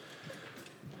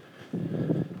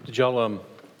Did y'all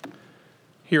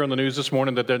hear on the news this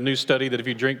morning that the new study that if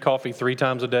you drink coffee 3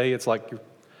 times a day, it's like you're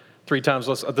 3 times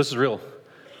less, this is real,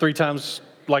 3 times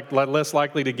less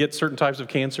likely to get certain types of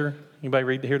cancer?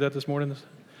 Anybody hear that this morning?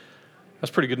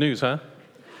 That's pretty good news, huh?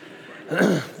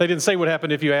 They didn't say what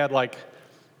happened if you add like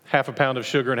half a pound of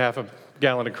sugar and half a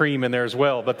gallon of cream in there as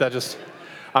well, but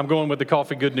I'm going with the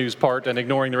coffee good news part and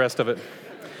ignoring the rest of it.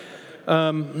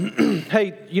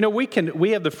 Hey,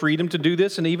 we have the freedom to do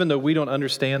this, and even though we don't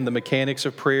understand the mechanics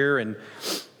of prayer, and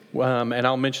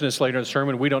I'll mention this later in the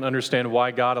sermon, we don't understand why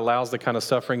God allows the kind of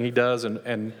suffering He does,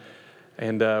 and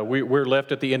we're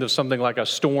left at the end of something like a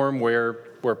storm where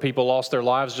people lost their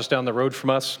lives just down the road from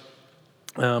us,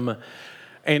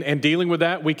 and dealing with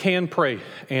that, we can pray,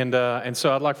 and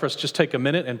so I'd like for us to just take a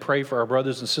minute and pray for our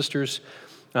brothers and sisters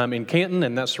in Canton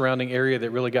and that surrounding area that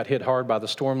really got hit hard by the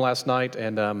storm last night.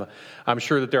 And I'm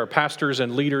sure that there are pastors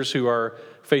and leaders who are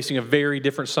facing a very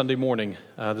different Sunday morning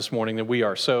this morning than we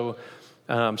are. So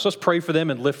let's pray for them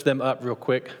and lift them up real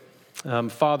quick.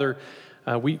 Father,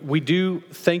 we do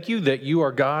thank you that you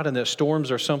are God and that storms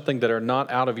are something that are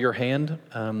not out of your hand.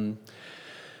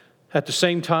 At the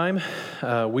same time,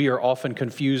 we are often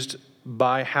confused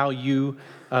by how you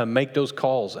make those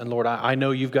calls. And Lord, I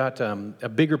know you've got a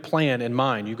bigger plan in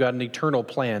mind. You've got an eternal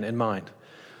plan in mind.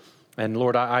 And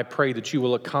Lord, I pray that you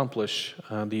will accomplish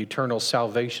the eternal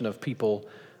salvation of people,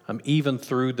 even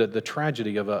through the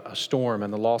tragedy of a storm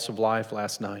and the loss of life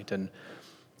last night. And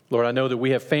Lord, I know that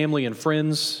we have family and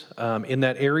friends in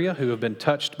that area who have been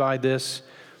touched by this.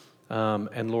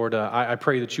 And Lord, I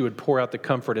pray that you would pour out the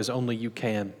comfort as only you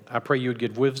can. I pray you would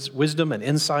give wisdom and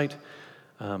insight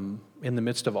in the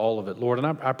midst of all of it, Lord.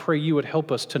 And I pray you would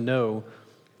help us to know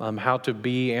how to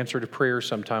be answer to prayer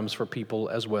sometimes for people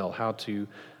as well, how to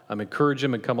encourage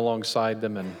them and come alongside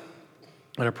them. And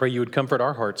I pray you would comfort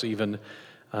our hearts even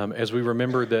as we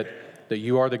remember that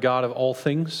you are the God of all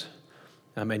things,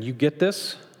 and you get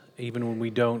this even when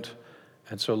we don't.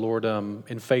 And so, Lord,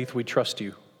 in faith we trust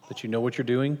you, that you know what you're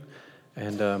doing,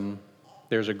 and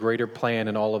there's a greater plan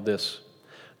in all of this.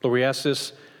 Lord, we ask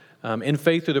this in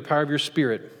faith through the power of your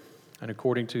Spirit and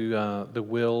according to the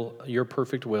will, your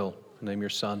perfect will. In the name of your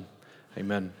Son,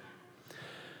 amen.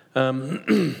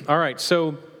 All right,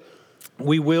 so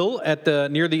we will,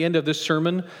 near the end of this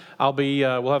sermon,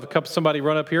 we'll have somebody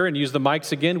run up here and use the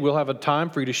mics again. We'll have a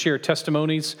time for you to share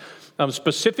testimonies,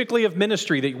 specifically of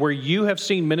ministry, where you have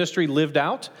seen ministry lived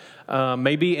out.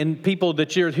 Maybe in people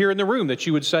that you're here in the room that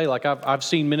you would say, like, I've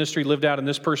seen ministry lived out in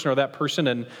this person or that person.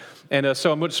 And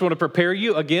so I just want to prepare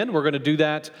you. Again, we're going to do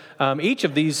that each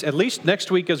of these, at least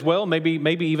next week as well.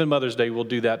 Maybe even Mother's Day we'll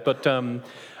do that. But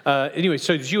anyway,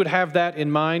 so you would have that in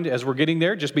mind as we're getting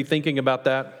there. Just be thinking about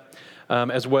that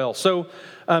as well. So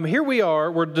here we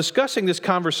are. We're discussing this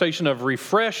conversation of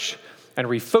refresh and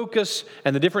refocus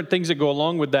and the different things that go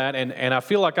along with that. And I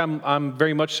feel like I'm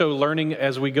very much so learning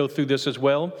as we go through this as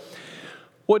well.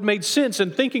 What made sense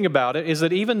in thinking about it is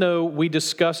that even though we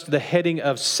discussed the heading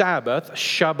of Sabbath,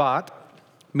 Shabbat,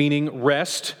 meaning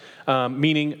rest, not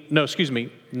meaning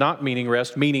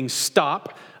rest, meaning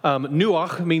stop.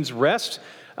 Nuach means rest.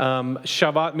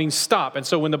 Shabbat means stop. And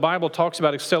so when the Bible talks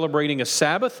about celebrating a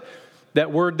Sabbath, that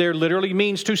word there literally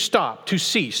means to stop, to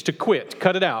cease, to quit,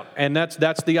 cut it out. And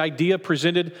that's the idea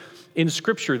presented in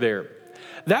Scripture there.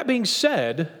 That being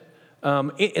said,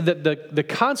 the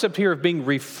concept here of being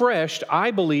refreshed,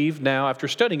 I believe now, after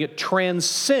studying it,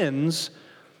 transcends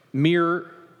mere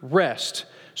rest.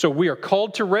 So we are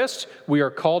called to rest, we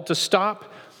are called to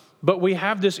stop, but we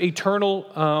have this eternal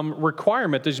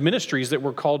requirement, these ministries that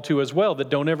we're called to as well, that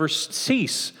don't ever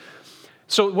cease.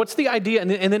 So what's the idea? And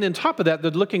then on top of that,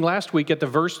 looking last week at the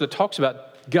verse that talks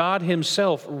about God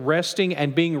himself resting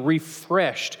and being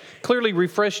refreshed. Clearly,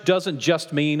 refreshed doesn't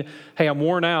just mean, hey, I'm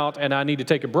worn out and I need to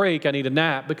take a break, I need a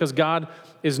nap, because God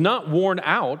is not worn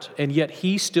out, and yet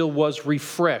he still was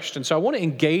refreshed. And so I want to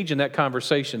engage in that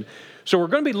conversation. So we're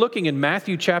going to be looking in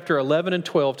Matthew chapter 11 and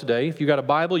 12 today. If you've got a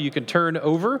Bible, you can turn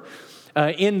over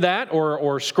in that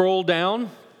or scroll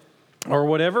down or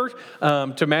whatever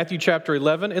to Matthew chapter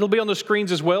 11. It'll be on the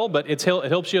screens as well, but it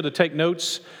helps you to take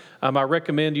notes. I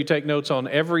recommend you take notes on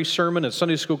every sermon and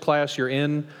Sunday school class you're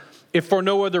in, if for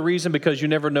no other reason, because you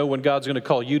never know when God's going to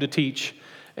call you to teach,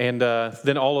 and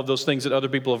then all of those things that other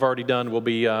people have already done will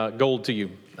be gold to you.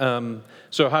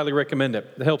 So I highly recommend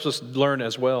it. It helps us learn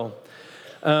as well.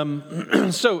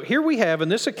 So here we have in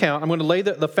this account, I'm going to lay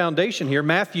the foundation here.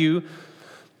 Matthew,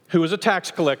 who was a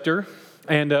tax collector,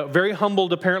 and very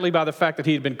humbled apparently by the fact that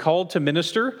he had been called to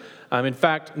minister. In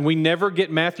fact, we never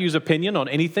get Matthew's opinion on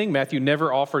anything. Matthew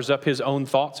never offers up his own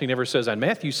thoughts. He never says, and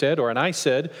Matthew said, or and I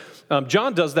said.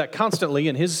 John does that constantly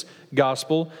in his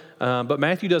gospel, but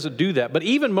Matthew doesn't do that. But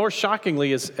even more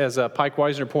shockingly, as Pike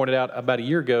Weisner pointed out about a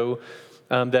year ago,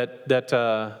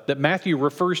 that Matthew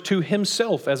refers to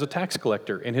himself as a tax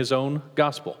collector in his own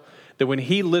gospel. That when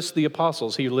he lists the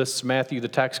apostles, he lists Matthew the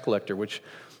tax collector, which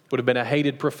would have been a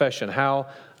hated profession. How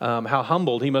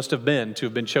humbled he must have been to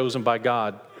have been chosen by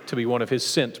God to be one of his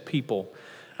sent people.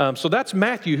 So that's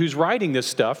Matthew who's writing this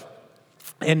stuff.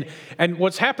 And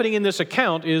what's happening in this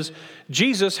account is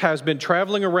Jesus has been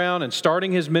traveling around and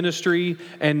starting his ministry,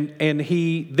 and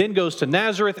he then goes to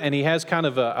Nazareth, and he has kind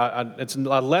of it's a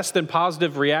less than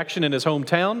positive reaction in his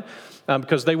hometown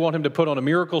because they want him to put on a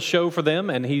miracle show for them,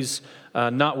 and he's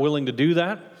not willing to do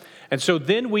that. And so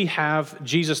then we have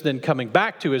Jesus then coming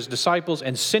back to his disciples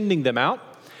and sending them out.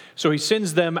 So he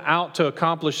sends them out to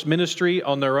accomplish ministry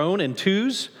on their own in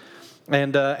twos.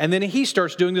 And then he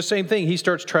starts doing the same thing. He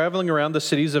starts traveling around the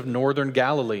cities of northern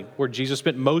Galilee, where Jesus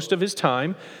spent most of his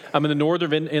time. In the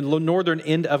northern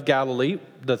end of Galilee.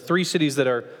 The three cities that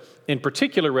are in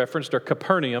particular referenced are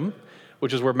Capernaum,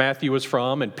 which is where Matthew was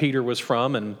from and Peter was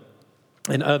from,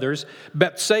 and others,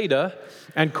 Bethsaida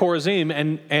and Chorazin,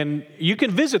 and you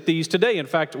can visit these today. In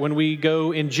fact, when we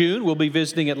go in June, we'll be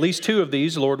visiting at least two of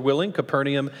these, Lord willing,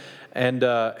 Capernaum and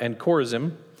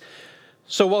Chorazin.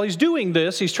 So while he's doing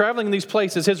this, he's traveling in these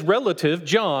places, his relative,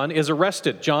 John, is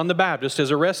arrested. John the Baptist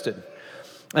is arrested.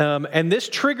 And this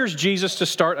triggers Jesus to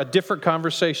start a different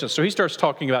conversation. So he starts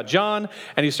talking about John,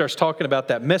 and he starts talking about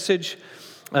that message.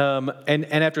 And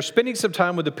after spending some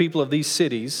time with the people of these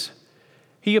cities,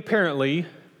 he apparently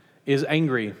is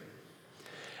angry.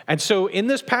 And so in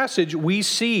this passage, we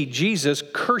see Jesus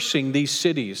cursing these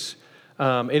cities.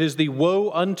 It is the woe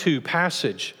unto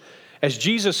passage. As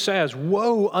Jesus says,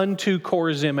 woe unto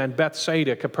Chorazin and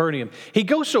Bethsaida, Capernaum. He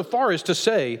goes so far as to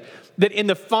say that in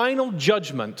the final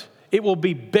judgment, it will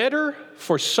be better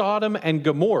for Sodom and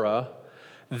Gomorrah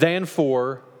than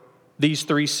for these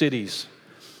three cities.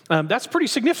 That's pretty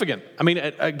significant. I mean,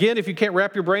 again, if you can't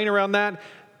wrap your brain around that,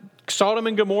 Sodom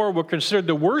and Gomorrah were considered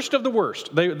the worst of the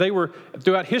worst. They were,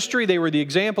 throughout history, they were the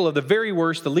example of the very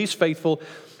worst, the least faithful.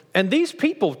 And these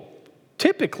people,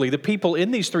 typically the people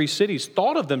in these three cities,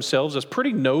 thought of themselves as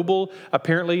pretty noble,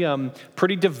 apparently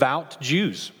pretty devout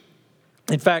Jews.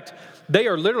 In fact, they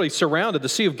are literally surrounded, the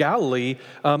Sea of Galilee,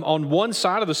 on one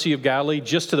side of the Sea of Galilee,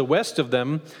 just to the west of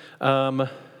them,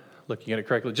 looking at it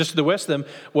correctly, just to the west of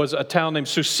them was a town named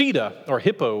Susita, or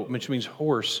Hippo, which means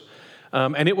horse.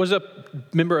 And it was a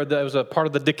part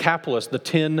of the Decapolis, the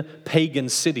 10 pagan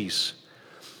cities.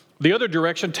 The other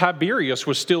direction, Tiberias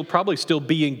was probably still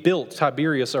being built.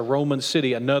 Tiberias, a Roman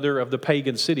city, another of the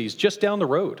pagan cities, just down the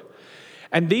road.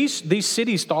 And these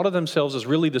cities thought of themselves as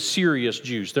really the serious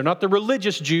Jews. They're not the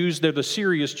religious Jews, they're the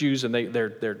serious Jews, and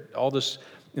they're all this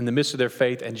in the midst of their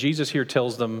faith. And Jesus here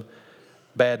tells them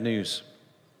bad news.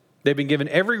 They've been given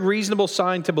every reasonable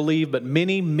sign to believe, but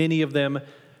many, many of them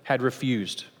had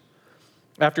refused.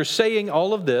 After saying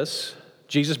all of this,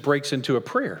 Jesus breaks into a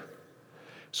prayer.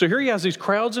 So here he has these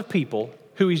crowds of people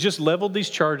who he's just leveled these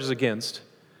charges against,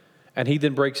 and he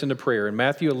then breaks into prayer. In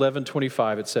Matthew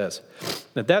 11:25, it says,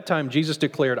 at that time Jesus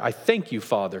declared, I thank you,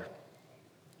 Father,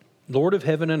 Lord of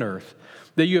heaven and earth,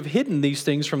 that you have hidden these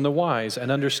things from the wise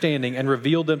and understanding and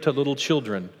revealed them to little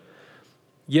children.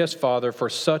 Yes, Father, for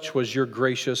such was your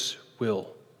gracious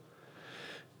will.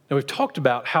 Now, we've talked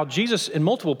about how Jesus in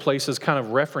multiple places kind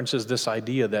of references this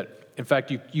idea that, in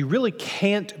fact, you really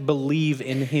can't believe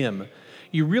in him.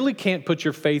 You really can't put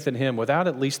your faith in him without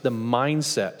at least the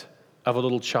mindset of a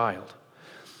little child.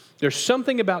 There's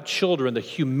something about children, the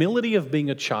humility of being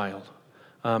a child.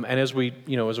 And as we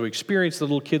experience the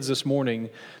little kids this morning,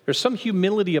 there's some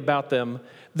humility about them.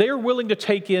 They are willing to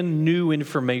take in new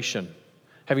information.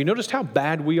 Have you noticed how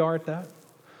bad we are at that?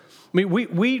 I mean,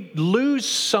 we lose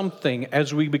something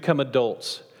as we become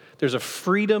adults. There's a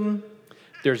freedom.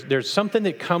 There's something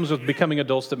that comes with becoming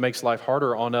adults that makes life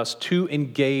harder on us to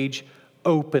engage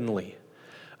openly.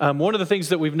 One of the things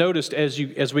that we've noticed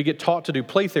as we get taught to do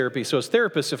play therapy, so as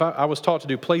therapists, if I was taught to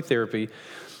do play therapy,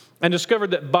 and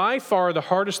discovered that by far the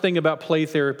hardest thing about play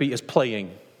therapy is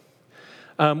playing.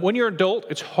 When you're an adult,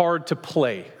 it's hard to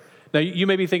play. Now, you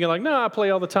may be thinking like, no, I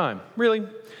play all the time. Really?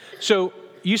 So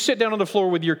you sit down on the floor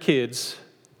with your kids,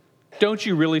 don't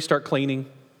you really start cleaning?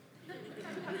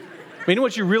 I mean,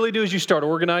 what you really do is you start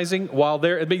organizing while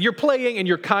you're playing and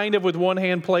you're kind of with one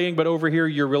hand playing, but over here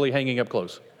you're really hanging up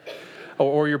clothes.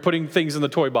 or you're putting things in the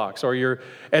toy box, or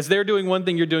as they're doing one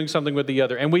thing, you're doing something with the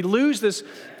other. And we lose this,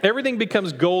 everything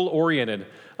becomes goal-oriented.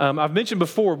 I've mentioned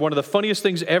before, one of the funniest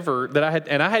things ever that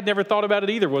I had never thought about it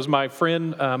either, was my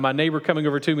friend, my neighbor coming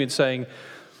over to me and saying,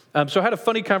 so I had a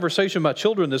funny conversation with my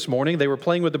children this morning. They were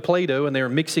playing with the Play-Doh and they were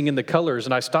mixing in the colors,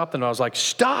 and I stopped them and I was like,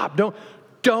 stop,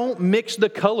 don't mix the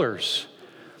colors.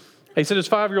 He said his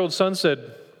 5-year-old son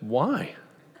said, why?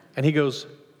 And he goes,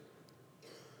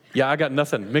 yeah, I got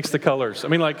nothing, mix the colors. I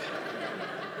mean, like,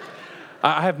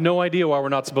 I have no idea why we're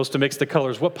not supposed to mix the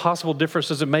colors. What possible difference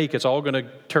does it make? It's all going to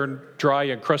turn dry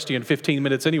and crusty in 15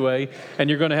 minutes anyway, and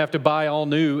you're going to have to buy all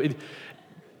new.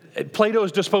 Play-Doh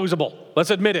is disposable.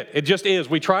 Let's admit it. It just is.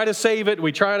 We try to save it.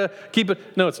 We try to keep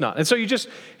it. No, it's not. And so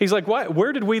he's like, why?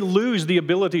 Where did we lose the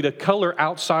ability to color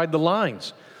outside the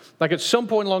lines? Like at some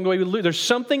point along the way, there's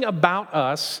something about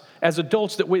us as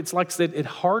adults that it's like it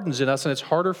hardens in us, and it's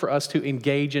harder for us to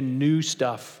engage in new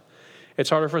stuff. It's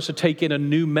harder for us to take in a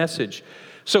new message.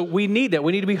 So we need that.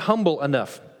 We need to be humble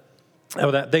enough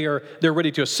that they're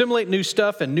ready to assimilate new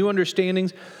stuff and new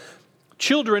understandings.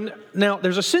 Children, now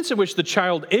there's a sense in which the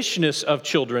childishness of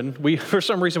children, for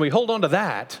some reason we hold on to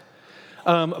that.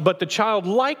 But the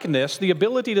childlikeness, the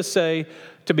ability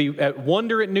to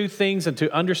wonder at new things and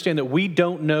to understand that we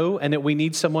don't know and that we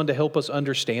need someone to help us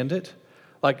understand it.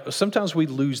 Like sometimes we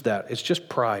lose that. It's just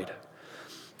pride.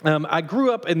 I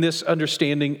grew up in this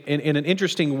understanding in an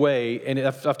interesting way, and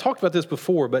I've talked about this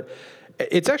before, but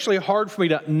it's actually hard for me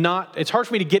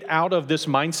to get out of this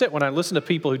mindset when I listen to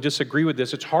people who disagree with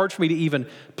this. It's hard for me to even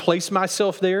place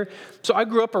myself there. So I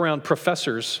grew up around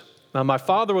professors. My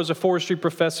father was a forestry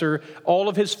professor. All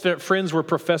of his friends were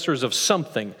professors of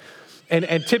something,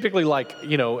 and typically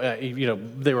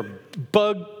they were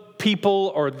bug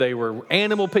people, or they were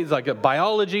animal people, like a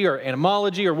biology or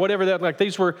entomology or whatever that. Like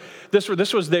this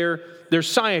was their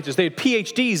scientists. They had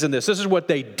PhDs in this. This is what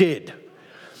they did.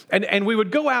 And we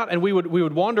would go out and we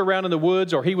would wander around in the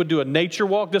woods, or he would do a nature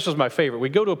walk. This was my favorite.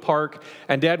 We'd go to a park,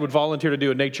 and Dad would volunteer to do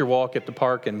a nature walk at the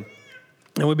park, and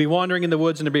we'd be wandering in the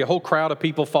woods, and there'd be a whole crowd of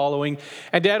people following.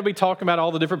 And Dad would be talking about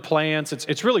all the different plants.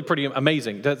 It's really pretty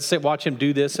amazing to watch him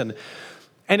do this.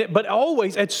 But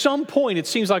always, at some point, it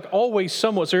seems like always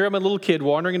somewhat. So here I'm a little kid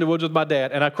wandering in the woods with my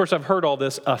dad. And of course, I've heard all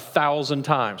this 1,000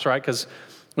 times, right? Because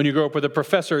when you grow up with a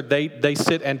professor, they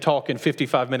sit and talk in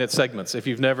 55-minute segments. If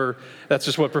you've never, that's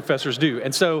just what professors do.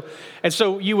 And so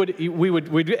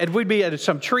we'd be at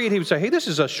some tree, and he would say, hey, this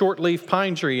is a short-leaf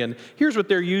pine tree, and here's what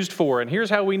they're used for, and here's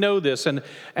how we know this,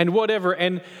 and whatever.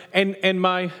 And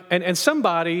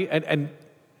somebody,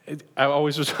 I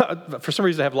always was, for some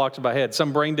reason I have locked in my head,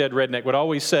 some brain-dead redneck would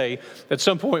always say, at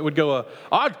some point would go,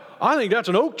 I think that's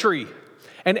an oak tree.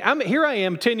 And here I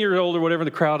am, 10 years old or whatever in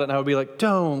the crowd, and I would be like,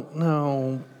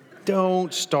 don't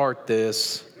start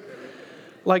this.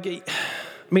 Like, I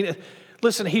mean,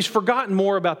 listen, he's forgotten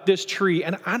more about this tree,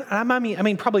 and I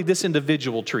mean probably this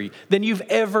individual tree, than you've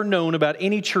ever known about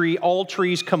any tree, all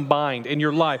trees combined in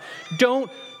your life.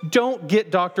 Don't get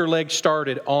Dr. Legg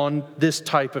started on this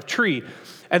type of tree.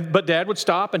 But Dad would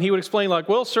stop, and he would explain, like,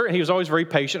 well, sir, and he was always very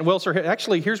patient. Well, sir,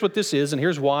 actually, here's what this is, and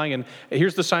here's why, and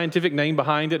here's the scientific name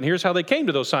behind it, and here's how they came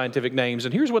to those scientific names,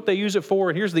 and here's what they use it for,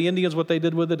 and here's the Indians, what they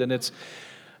did with it,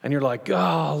 and you're like,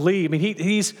 golly. I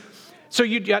mean,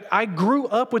 I grew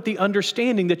up with the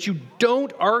understanding that you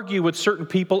don't argue with certain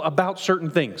people about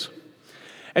certain things.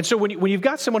 And so when you've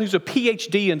got someone who's a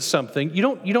PhD in something, you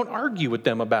don't argue with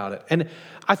them about it. And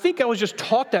I think I was just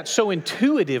taught that so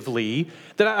intuitively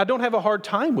that I don't have a hard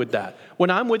time with that. When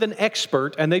I'm with an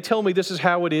expert and they tell me this is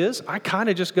how it is, I kind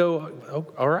of just go, oh,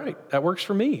 all right, that works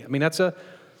for me. I mean,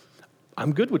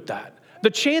 I'm good with that. The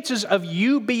chances of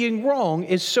you being wrong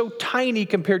is so tiny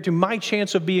compared to my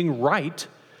chance of being right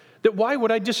that why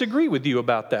would I disagree with you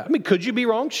about that? I mean, could you be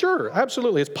wrong? Sure,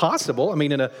 absolutely. It's possible. I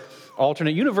mean, in an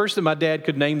alternate universe that my dad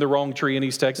could name the wrong tree in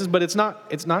East Texas, but it's not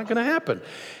going to happen.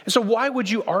 And so why would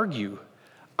you argue?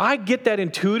 I get that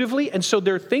intuitively, and so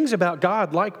there are things about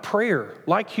God like prayer,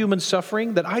 like human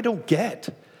suffering that I don't get.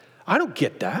 I don't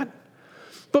get that.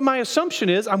 But my assumption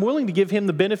is I'm willing to give him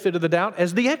the benefit of the doubt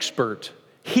as the expert.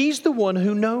 He's the one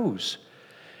who knows.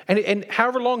 And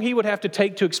however long he would have to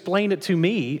take to explain it to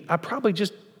me, I probably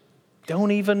just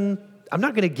I'm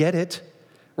not going to get it,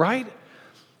 right?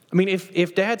 I mean,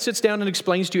 if Dad sits down and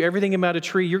explains to you everything about a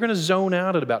tree, you're going to zone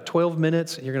out at about 12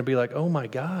 minutes, and you're going to be like, oh my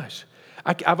gosh,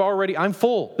 I'm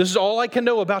full. This is all I can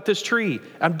know about this tree.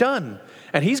 I'm done.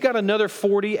 And he's got another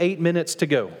 48 minutes to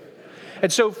go.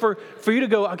 And so for you to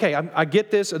go, okay, I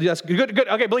get this. That's good.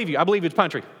 Okay, I believe you. I believe it's pine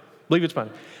tree. Believe it's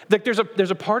pine. Like there's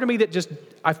a part of me that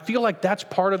I feel like that's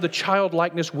part of the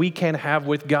childlikeness we can have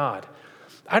with God.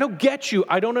 I don't get you.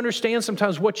 I don't understand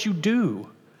sometimes what you do.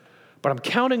 But I'm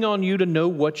counting on you to know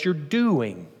what you're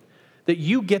doing, that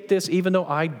you get this even though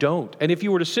I don't. And if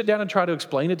you were to sit down and try to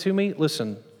explain it to me,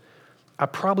 listen, I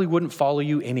probably wouldn't follow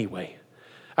you anyway.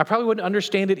 I probably wouldn't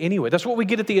understand it anyway. That's what we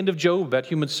get at the end of Job about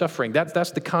human suffering.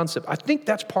 That's the concept. I think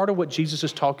that's part of what Jesus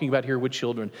is talking about here with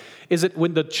children, is that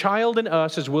when the child in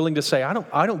us is willing to say, I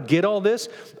don't get all this,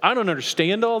 I don't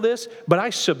understand all this, but I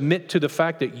submit to the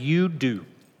fact that you do.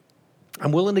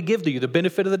 I'm willing to give to you the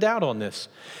benefit of the doubt on this.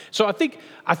 So I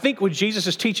think when Jesus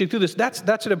is teaching through this,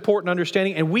 that's an important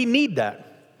understanding, and we need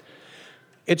that.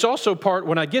 It's also part,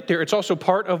 when I get there, it's also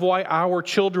part of why our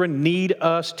children need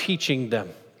us teaching them.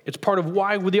 It's part of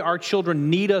why our children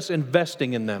need us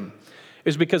investing in them,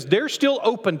 is because they're still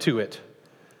open to it,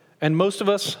 and most of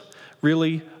us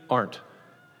really aren't.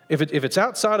 If it's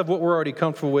outside of what we're already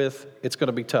comfortable with, it's going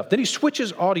to be tough. Then he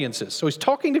switches audiences. So he's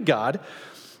talking to God.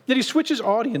 Then he switches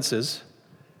audiences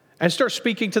and starts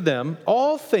speaking to them.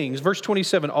 All things, verse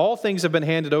 27, all things have been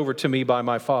handed over to me by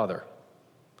my Father.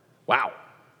 Wow.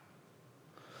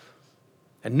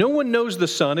 And no one knows the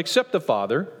Son except the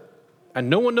Father, and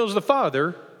no one knows the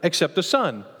Father except the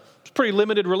Son. It's a pretty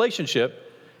limited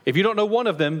relationship. If you don't know one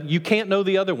of them, you can't know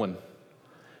the other one.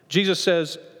 Jesus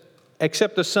says,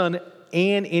 except the Son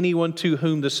and anyone to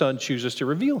whom the Son chooses to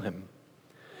reveal him.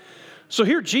 So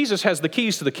here Jesus has the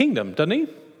keys to the kingdom, doesn't he?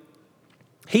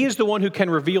 He is the one who can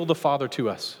reveal the Father to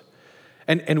us.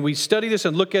 And we study this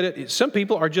and look at it. Some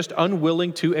people are just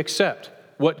unwilling to accept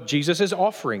what Jesus is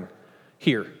offering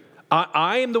here.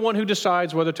 I am the one who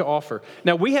decides whether to offer.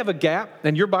 Now, we have a gap,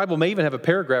 and your Bible may even have a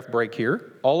paragraph break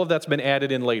here. All of that's been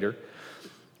added in later.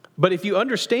 But if you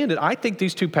understand it, I think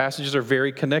these two passages are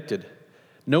very connected.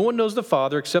 No one knows the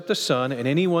Father except the Son, and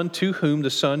anyone to whom the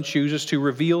Son chooses to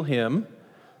reveal him.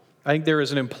 I think there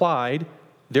is an implied,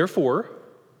 therefore,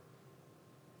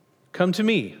 come to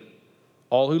me,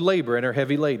 all who labor and are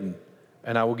heavy laden,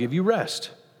 and I will give you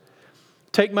rest.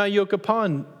 Take my yoke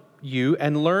upon you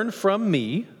and learn from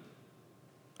me,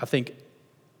 I think,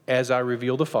 as I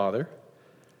reveal the Father.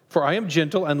 For I am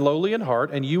gentle and lowly in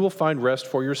heart, and you will find rest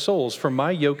for your souls. For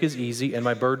my yoke is easy and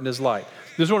my burden is light.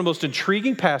 This is one of the most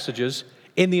intriguing passages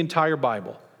in the entire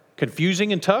Bible.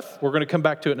 Confusing and tough. We're going to come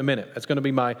back to it in a minute. That's going to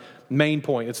be my main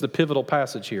point. It's the pivotal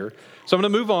passage here. So I'm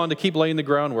going to move on to keep laying the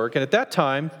groundwork. And at that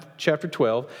time, chapter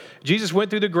 12, Jesus went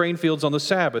through the grain fields on the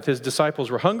Sabbath. His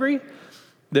disciples were hungry.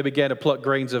 They began to pluck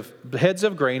heads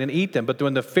of grain and eat them. But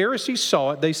when the Pharisees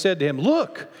saw it, they said to him,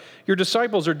 "Look, your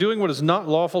disciples are doing what is not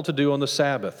lawful to do on the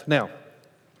Sabbath." Now,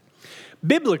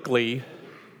 biblically,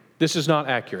 this is not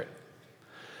accurate.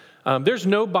 There's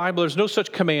no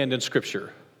such command in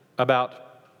Scripture about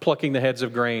plucking the heads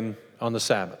of grain on the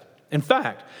Sabbath. In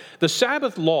fact, the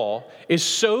Sabbath law is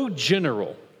so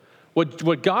general.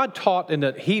 What God taught in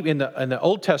the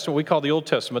Old Testament, we call the Old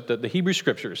Testament, the Hebrew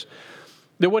Scriptures,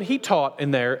 that what he taught in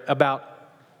there about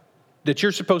that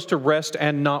you're supposed to rest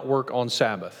and not work on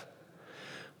Sabbath.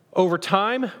 Over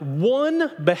time, one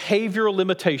behavioral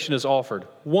limitation is offered.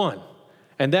 One.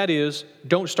 And that is,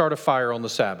 don't start a fire on the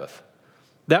Sabbath.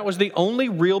 That was the only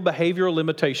real behavioral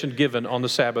limitation given on the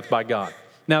Sabbath by God.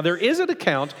 Now, there is an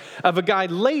account of a guy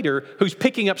later who's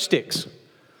picking up sticks.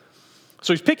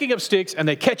 So he's picking up sticks, and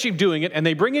they catch him doing it, and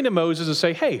they bring in to Moses and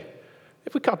say, "Hey,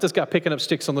 if we caught this guy picking up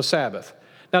sticks on the Sabbath."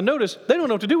 Now, notice, they don't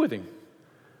know what to do with him.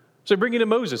 So they bring in to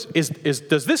Moses.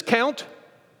 Does this count?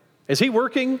 Is he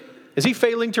working? Is he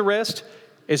failing to rest?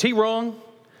 Is he wrong?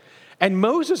 And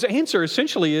Moses' answer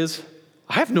essentially is,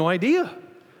 "I have no idea.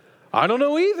 I don't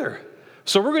know either.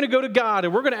 So we're going to go to God,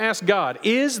 and we're going to ask God,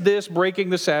 is this breaking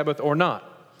the Sabbath or not?"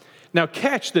 Now,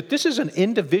 catch that this is an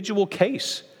individual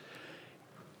case.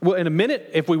 Well, in a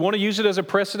minute, if we want to use it as a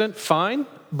precedent, fine.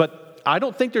 But I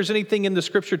don't think there's anything in the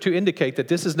Scripture to indicate that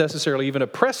this is necessarily even a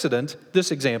precedent,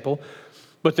 this example.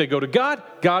 But they go to God.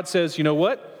 God says, "You know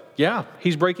what? Yeah,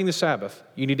 he's breaking the Sabbath.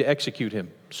 You need to execute him."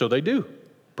 So they do.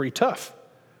 Pretty tough.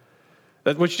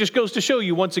 Which just goes to show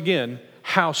you once again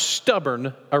how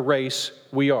stubborn a race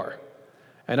we are.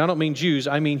 And I don't mean Jews,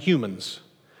 I mean humans.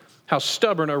 How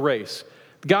stubborn a race.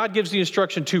 God gives the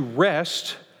instruction to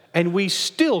rest, and we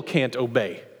still can't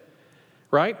obey.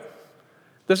 Right?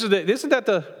 That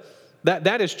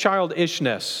is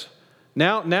childishness.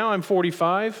 Now I'm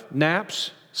 45.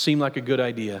 Naps seem like a good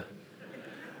idea.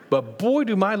 But boy,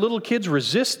 do my little kids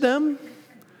resist them.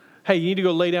 Hey, you need to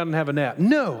go lay down and have a nap.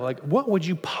 No, like what would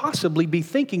you possibly be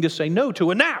thinking to say no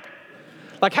to a nap?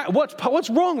 Like what's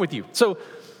wrong with you? So,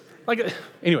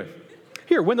 anyway,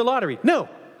 here, win the lottery. No.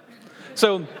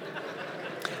 So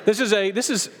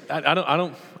I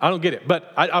don't get it.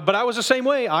 But I was the same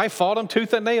way. I fought him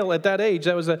tooth and nail at that age.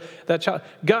 That was that child.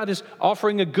 God is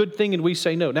offering a good thing and we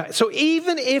say no. Now, so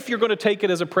even if you're going to take it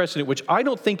as a precedent, which I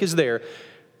don't think is there,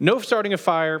 no starting a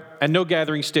fire and no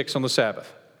gathering sticks on the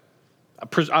Sabbath.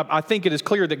 I think it is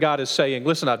clear that God is saying,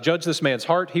 listen, I've judged this man's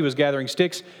heart. He was gathering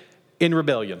sticks in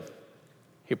rebellion.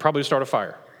 He'd probably start a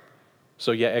fire.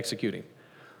 So yeah, execute him.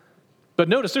 But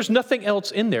notice there's nothing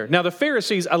else in there. Now the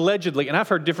Pharisees allegedly, and I've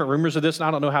heard different rumors of this, and I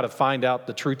don't know how to find out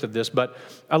the truth of this, but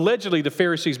allegedly the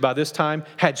Pharisees by this time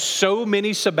had so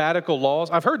many sabbatical laws.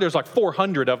 I've heard there's like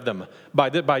 400 of them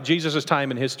by Jesus'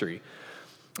 time in history.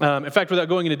 In fact, without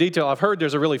going into detail, I've heard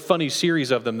there's a really funny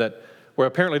series of them where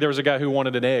apparently there was a guy who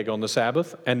wanted an egg on the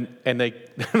Sabbath, and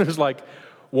there's like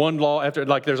one law after,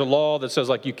 like there's a law that says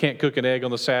like you can't cook an egg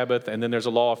on the Sabbath, and then there's a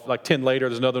law like 10 later,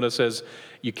 there's another one that says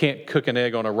you can't cook an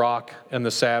egg on a rock on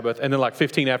the Sabbath, and then like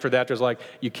 15 after that, there's like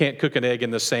you can't cook an egg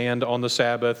in the sand on the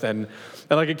Sabbath, and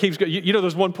like it keeps going. You know,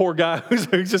 there's one poor guy who's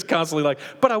just constantly like,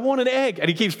 but I want an egg, and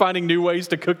he keeps finding new ways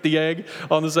to cook the egg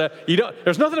on the Sabbath.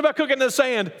 There's nothing about cooking in the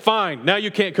sand. Fine, now you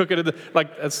can't cook it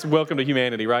like that's welcome to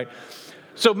humanity, right?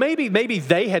 So maybe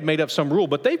they had made up some rule,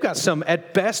 but they've got some,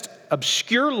 at best,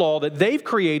 obscure law that they've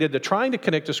created. They're trying to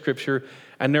connect to Scripture,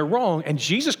 and they're wrong, and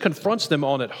Jesus confronts them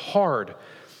on it hard.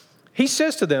 He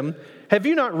says to them, have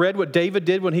you not read what David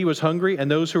did when he was hungry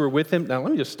and those who were with him? Now,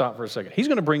 let me just stop for a second. He's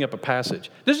going to bring up a passage.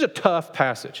 This is a tough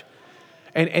passage.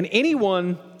 And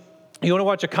anyone, you want to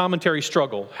watch a commentary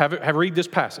struggle, have read this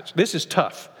passage. This is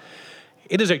tough.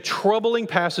 It is a troubling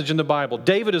passage in the Bible.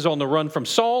 David is on the run from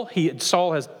Saul.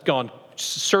 Saul has gone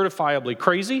certifiably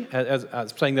crazy, as I'm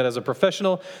saying that as a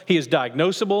professional. He is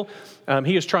diagnosable.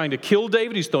 He is trying to kill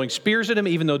David. He's throwing spears at him,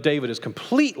 even though David is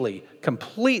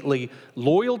completely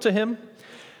loyal to him.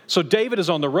 So David is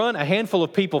on the run. A handful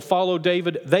of people follow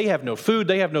David. They have no food.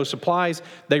 They have no supplies.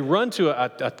 They run to a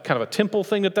kind of a temple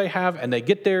thing that they have, and they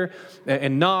get there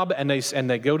in Nob, and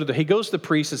they go to he goes to the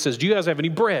priest and says, do you guys have any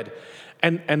bread?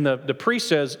 And the priest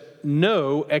says,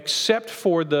 no, except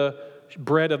for the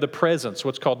bread of the presence,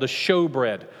 what's called the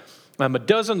showbread. A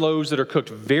dozen loaves that are cooked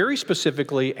very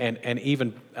specifically and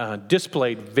even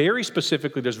displayed very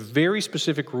specifically. There's very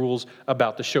specific rules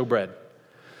about the showbread.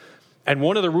 And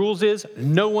one of the rules is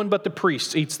no one but the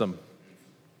priests eats them.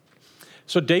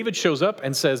 So David shows up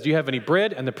and says, do you have any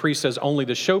bread? And the priest says, only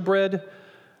the showbread.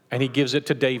 And he gives it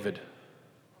to David.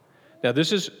 Now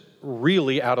this is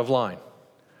really out of line.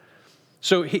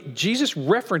 So Jesus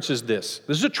references this.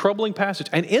 This is a troubling passage.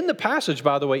 And in the passage,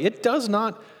 by the way, it does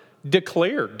not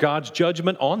declare God's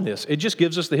judgment on this. It just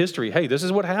gives us the history. Hey, this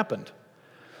is what happened.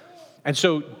 And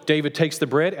so David takes the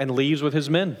bread and leaves with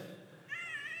his men.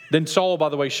 Then Saul, by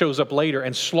the way, shows up later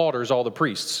and slaughters all the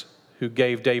priests who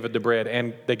gave David the bread,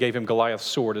 and they gave him Goliath's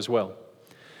sword as well.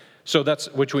 So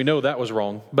which we know that was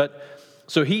wrong. But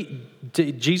so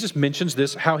Jesus mentions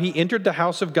this, how he entered the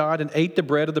house of God and ate the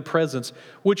bread of the presence,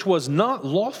 which was not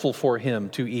lawful for him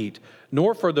to eat,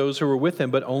 nor for those who were with him,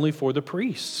 but only for the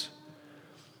priests.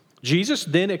 Jesus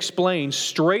then explains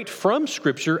straight from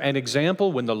Scripture an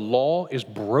example when the law is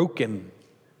broken.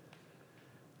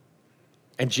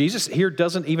 And Jesus here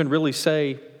doesn't even really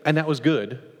say, and that was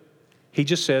good. He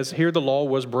just says, here the law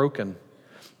was broken.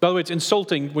 By the way, it's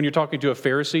insulting when you're talking to a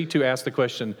Pharisee to ask the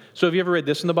question, so have you ever read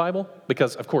this in the Bible?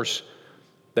 Because, of course,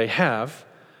 they have.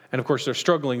 And, of course, they're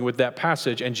struggling with that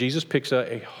passage. And Jesus picks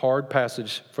a hard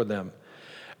passage for them.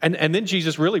 And then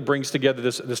Jesus really brings together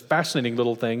this fascinating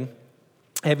little thing.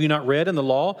 Have you not read in the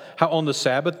law how on the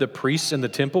Sabbath the priests in the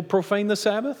temple profane the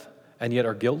Sabbath and yet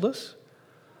are guiltless?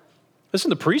 Listen,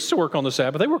 the priests work on the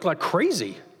Sabbath. They work like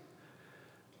crazy.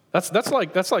 That's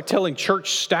like telling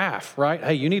church staff, right?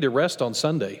 Hey, you need to rest on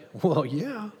Sunday. Well,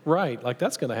 yeah, right. Like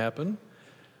that's going to happen.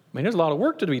 I mean, there's a lot of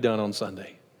work to be done on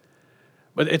Sunday.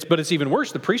 But it's even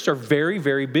worse. The priests are very,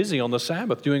 very busy on the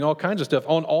Sabbath, doing all kinds of stuff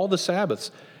on all the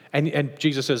Sabbaths. And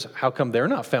Jesus says, how come they're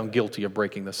not found guilty of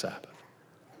breaking the Sabbath?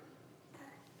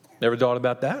 Never thought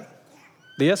about that?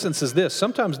 The essence is this.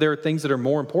 Sometimes there are things that are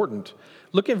more important.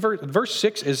 Look at verse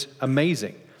 6 is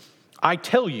amazing. I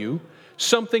tell you,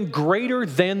 something greater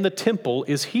than the temple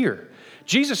is here.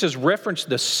 Jesus has referenced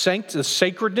the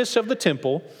sacredness of the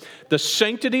temple, the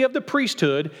sanctity of the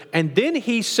priesthood, and then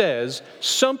he says,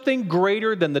 something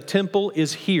greater than the temple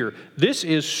is here. This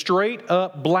is straight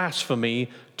up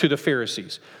blasphemy to the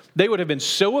Pharisees. They would have been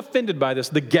so offended by this.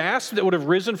 The gasp that would have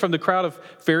risen from the crowd of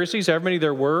Pharisees, however many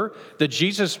there were, that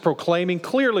Jesus is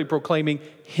clearly proclaiming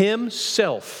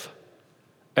himself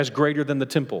as greater than the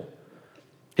temple.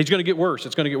 He's going to get worse.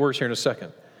 It's going to get worse here in a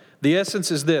second. The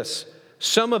essence is this.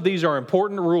 Some of these are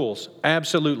important rules.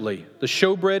 Absolutely. The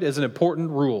showbread is an important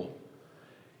rule.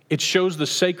 It shows the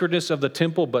sacredness of the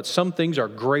temple, but some things are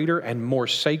greater and more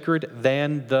sacred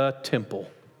than the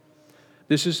temple.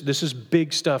 This is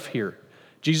big stuff here.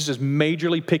 Jesus is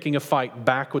majorly picking a fight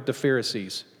back with the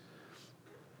Pharisees.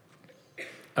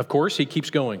 Of course, he keeps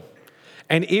going.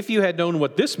 And if you had known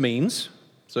what this means,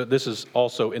 so this is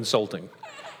also insulting.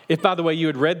 If, by the way, you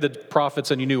had read the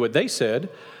prophets and you knew what they said,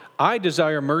 I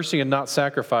desire mercy and not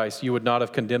sacrifice, you would not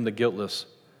have condemned the guiltless.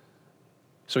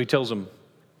 So he tells them,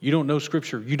 you don't know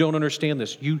Scripture. You don't understand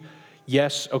this.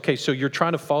 Yes, okay, so you're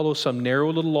trying to follow some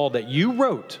narrow little law that you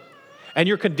wrote, and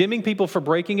you're condemning people for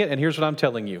breaking it, and here's what I'm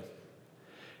telling you.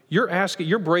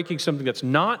 You're breaking something that's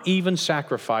not even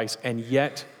sacrifice, and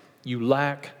yet you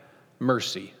lack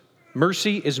mercy.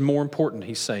 Mercy is more important,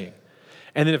 he's saying.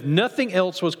 And then if nothing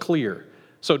else was clear,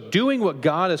 so doing what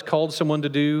God has called someone to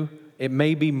do, it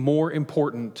may be more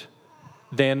important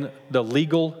than the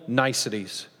legal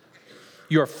niceties.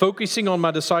 You are focusing on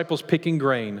my disciples picking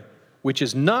grain, which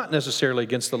is not necessarily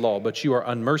against the law, but you are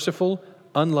unmerciful,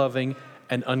 unloving,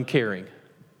 and uncaring.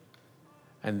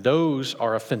 And those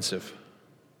are offensive.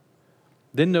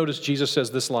 Then notice Jesus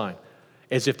says this line,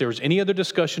 as if there was any other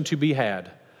discussion to be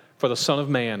had, for the Son of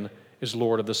Man is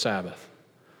Lord of the Sabbath.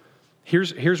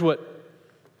 Here's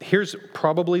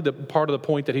probably the part of the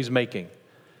point that he's making.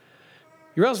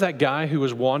 You realize that guy who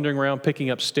was wandering around picking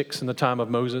up sticks in the time of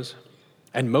Moses?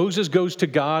 And Moses goes to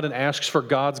God and asks for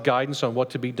God's guidance on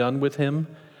what to be done with him.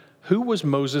 Who was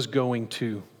Moses going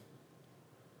to?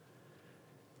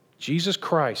 Jesus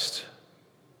Christ,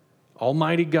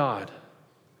 Almighty God,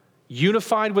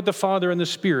 unified with the Father and the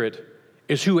Spirit,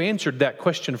 is who answered that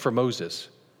question for Moses.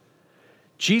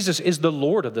 Jesus is the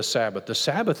Lord of the Sabbath. The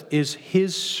Sabbath is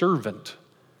his servant.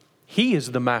 He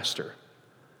is the master.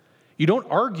 You don't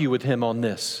argue with him on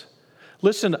this.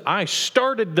 Listen, I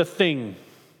started the thing.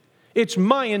 It's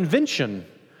my invention.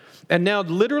 And now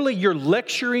literally you're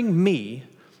lecturing me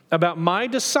about my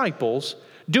disciples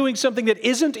doing something that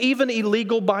isn't even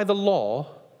illegal by the law,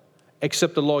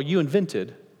 except the law you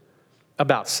invented,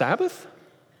 about Sabbath? I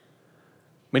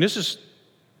mean, this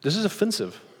is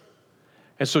offensive.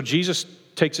 And so Jesus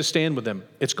takes a stand with them.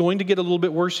 It's going to get a little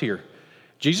bit worse here.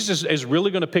 Jesus is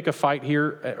really going to pick a fight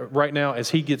here right now as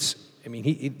he gets,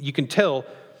 you can tell.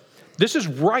 This is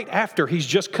right after he's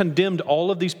just condemned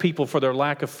all of these people for their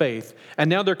lack of faith, and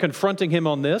now they're confronting him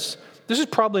on this. This is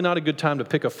probably not a good time to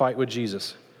pick a fight with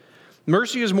Jesus.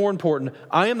 Mercy is more important.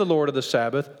 I am the Lord of the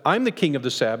Sabbath. I'm the King of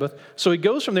the Sabbath. So he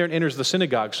goes from there and enters the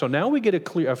synagogue. So now we get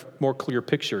a more clear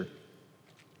picture.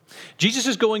 Jesus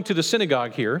is going to the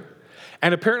synagogue here,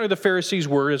 and apparently the Pharisees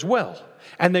were as well.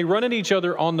 And they run into each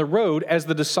other on the road as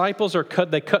the disciples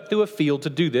they cut through a field to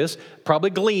do this, probably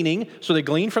gleaning. So they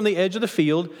glean from the edge of the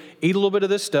field, eat a little bit of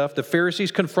this stuff. The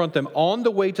Pharisees confront them on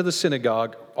the way to the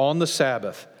synagogue on the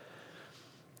Sabbath.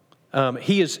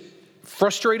 He is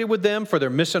frustrated with them for their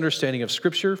misunderstanding of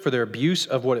Scripture, for their abuse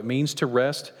of what it means to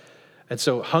rest. And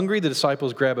so hungry, the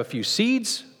disciples grab a few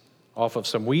seeds off of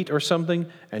some wheat or something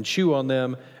and chew on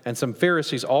them. And some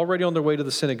Pharisees already on their way to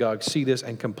the synagogue see this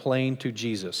and complain to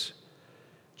Jesus.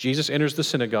 Jesus enters the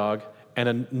synagogue, and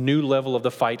a new level of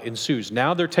the fight ensues.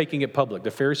 Now they're taking it public.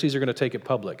 The Pharisees are going to take it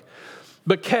public.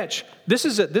 But catch, this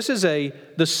is the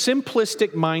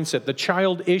simplistic mindset, the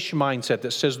childish mindset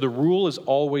that says the rule is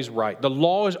always right. The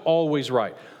law is always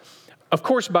right. Of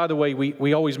course, by the way,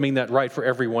 we always mean that right for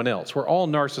everyone else. We're all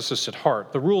narcissists at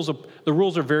heart. The rules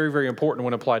are very, very important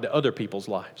when applied to other people's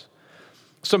lives.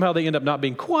 Somehow they end up not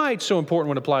being quite so important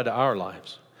when applied to our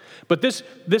lives. But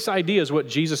this idea is what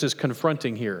Jesus is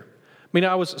confronting here. I mean,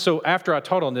 after I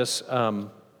taught on this,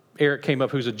 Eric came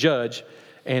up, who's a judge,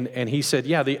 and he said,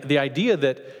 yeah, the idea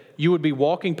that you would be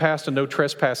walking past a no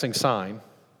trespassing sign,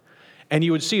 and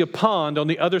you would see a pond on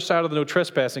the other side of the no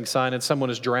trespassing sign, and someone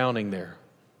is drowning there.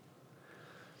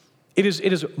 It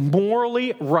is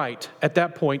morally right at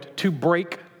that point to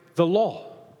break the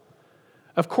law.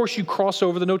 Of course, you cross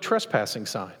over the no trespassing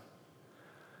sign.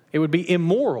 It would be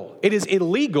immoral. It is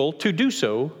illegal to do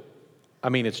so. I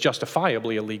mean, it's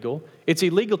justifiably illegal. It's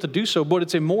illegal to do so, but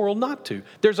it's immoral not to.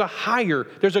 There's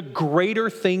a greater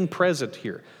thing present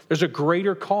here. There's a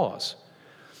greater cause.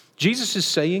 Jesus is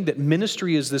saying that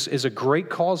ministry is a great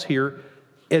cause here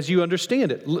as you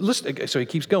understand it. Listen, so he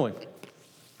keeps going.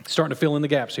 Starting to fill in the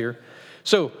gaps here.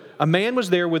 So a man was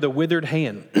there with a withered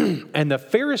hand, and the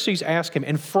Pharisees asked him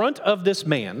in front of this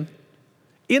man,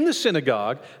 in the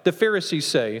synagogue, the Pharisees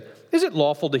say, is it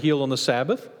lawful to heal on the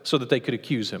Sabbath? So that they could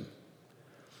accuse him.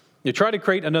 They try to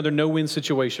create another no-win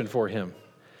situation for him.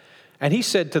 And he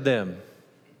said to them,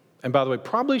 and by the way,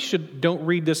 don't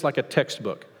read this like a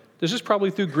textbook. This is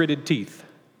probably through gritted teeth.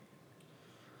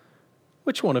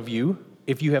 Which one of you,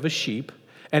 if you have a sheep,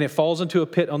 and it falls into a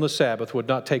pit on the Sabbath, would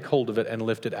not take hold of it and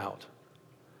lift it out.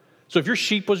 So if your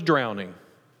sheep was drowning,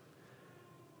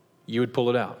 you would pull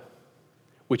it out,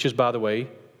 which is, by the way,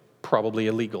 probably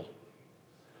illegal.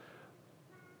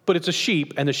 But it's a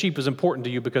sheep, and the sheep is important to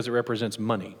you because it represents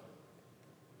money.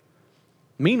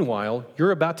 Meanwhile,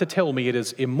 you're about to tell me it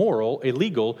is immoral,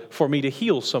 illegal for me to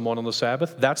heal someone on the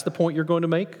Sabbath. That's the point you're going to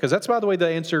make? Because that's, by the way, the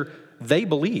answer they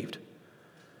believed.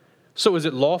 So is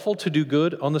it lawful to do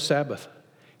good on the Sabbath?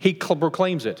 He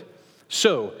proclaims it.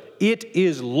 So it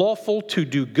is lawful to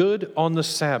do good on the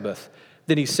Sabbath.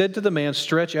 Then he said to the man,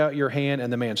 stretch out your hand,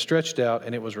 and the man stretched out,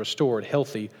 and it was restored,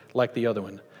 healthy like the other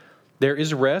one. There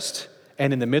is rest,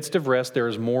 and in the midst of rest, there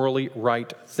is morally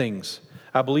right things.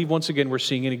 I believe, once again, we're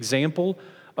seeing an example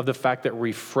of the fact that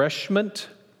refreshment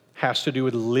has to do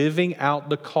with living out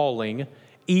the calling,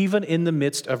 even in the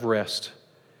midst of rest.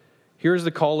 Here's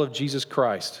the call of Jesus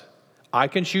Christ. I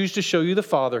can choose to show you the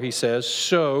Father, he says,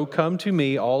 so come to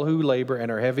me, all who labor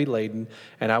and are heavy laden,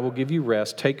 and I will give you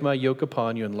rest. Take my yoke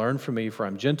upon you and learn from me, for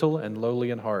I'm gentle and lowly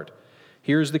in heart.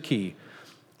 Here's the key.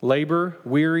 Labor,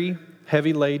 weary,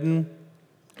 heavy laden,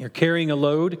 you're carrying a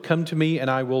load, come to me and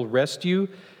I will rest you.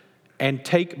 And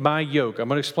take my yoke. I'm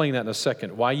going to explain that in a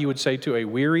second. Why you would say to a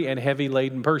weary and heavy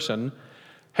laden person,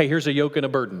 hey, here's a yoke and a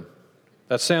burden.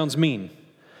 That sounds mean.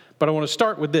 But I want to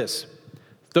start with this.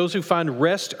 Those who find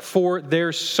rest for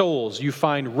their souls. You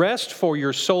find rest for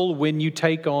your soul when you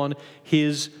take on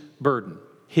his burden,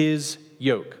 his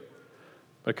yoke.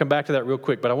 I'll come back to that real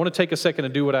quick, but I want to take a second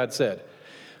and do what I'd said.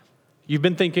 You've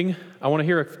been thinking, I want to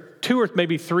hear 2 or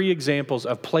maybe 3 examples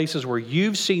of places where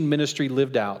you've seen ministry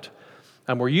lived out.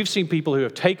 And where you've seen people who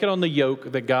have taken on the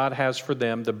yoke that God has for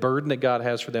them, the burden that God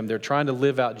has for them. They're trying to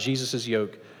live out Jesus'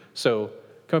 yoke. So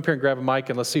come up here and grab a mic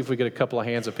and let's see if we get a couple of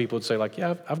hands of people who say like,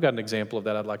 yeah, I've got an example of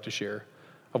that I'd like to share,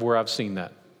 of where I've seen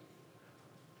that.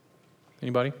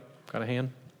 Anybody? Got a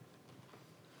hand?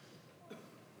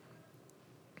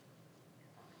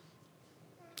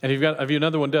 And if you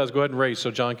another one does, go ahead and raise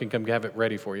so John can come have it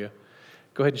ready for you.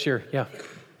 Go ahead and share. Yeah.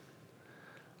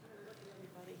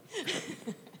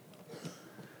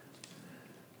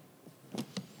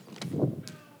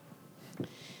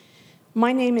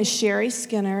 My name is Sherry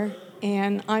Skinner,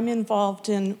 and I'm involved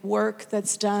in work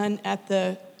that's done at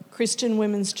the Christian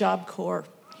Women's Job Corps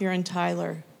here in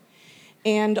Tyler.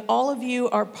 And all of you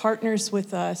are partners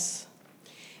with us.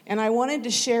 And I wanted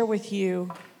to share with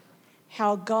you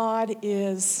how God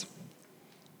is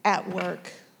at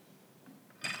work.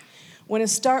 I want to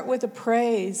start with a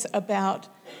praise about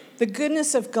the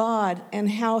goodness of God and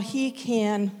how he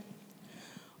can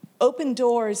open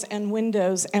doors and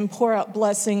windows and pour out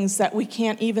blessings that we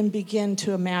can't even begin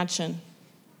to imagine.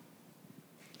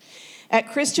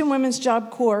 At Christian Women's Job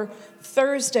Corps,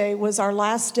 Thursday was our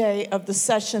last day of the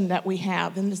session that we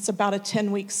have, and it's about a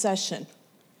 10-week session.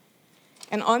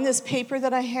 And on this paper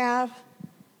that I have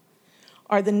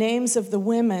are the names of the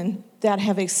women that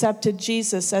have accepted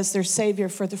Jesus as their Savior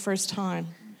for the first time.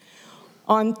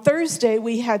 On Thursday,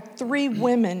 we had 3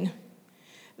 women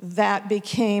that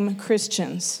became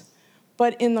Christians.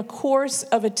 But in the course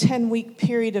of a 10-week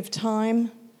period of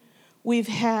time, we've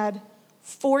had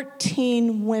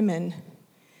 14 women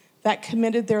that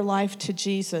committed their life to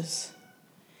Jesus.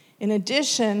 In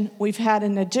addition, we've had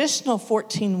an additional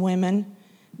 14 women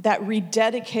that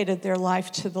rededicated their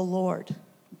life to the Lord.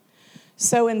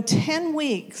 So in 10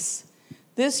 weeks,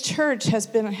 this church has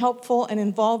been helpful and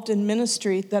involved in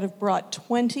ministry that have brought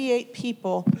 28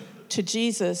 people to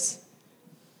Jesus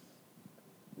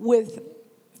with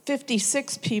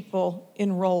 56 people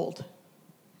enrolled.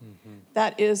 Mm-hmm.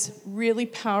 That is really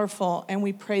powerful, and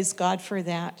we praise God for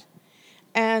that.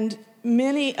 And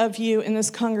many of you in this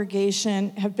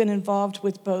congregation have been involved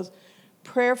with both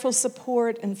prayerful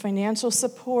support and financial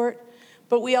support,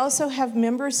 but we also have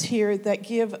members here that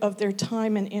give of their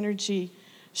time and energy.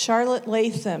 Charlotte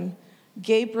Latham,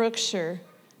 Gay Brookshire,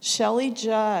 Shelley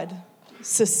Judd,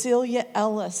 Cecilia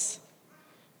Ellis,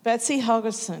 Betsy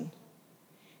Helgeson,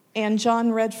 and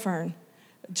John Redfern.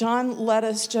 John led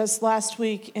us just last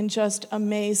week in just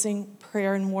amazing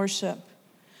prayer and worship.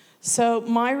 So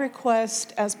my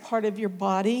request as part of your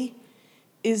body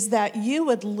is that you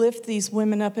would lift these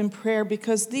women up in prayer,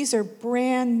 because these are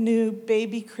brand new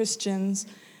baby Christians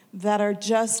that are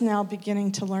just now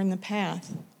beginning to learn the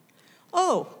path.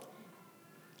 Oh,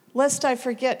 lest I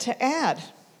forget to add,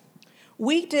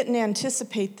 we didn't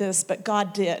anticipate this, but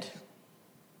God did.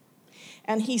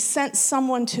 And he sent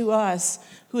someone to us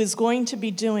who is going to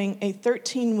be doing a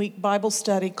 13-week Bible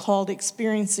study called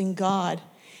Experiencing God.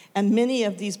 And many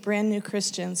of these brand new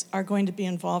Christians are going to be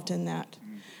involved in that.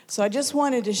 So I just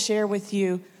wanted to share with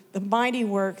you the mighty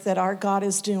work that our God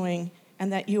is doing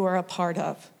and that you are a part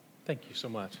of. Thank you so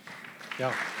much.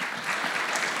 Yeah.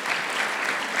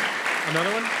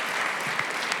 Another one?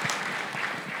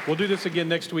 We'll do this again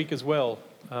next week as well.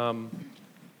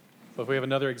 But we have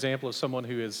another example of someone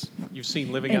who you've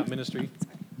seen living out ministry.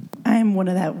 I'm one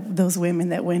of those women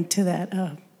that went to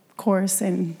that course,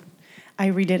 and I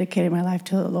rededicated my life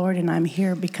to the Lord, and I'm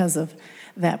here because of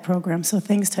that program. So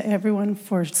thanks to everyone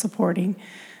for supporting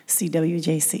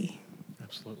CWJC.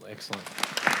 Absolutely. Excellent.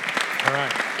 All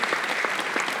right.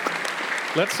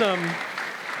 Let's,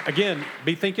 again,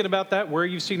 be thinking about that, where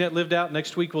you've seen that lived out.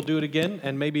 Next week we'll do it again,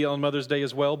 and maybe on Mother's Day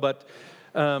as well. But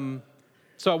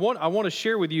so I want to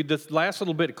share with you this last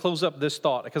little bit to close up this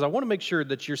thought, because I want to make sure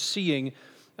that you're seeing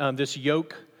this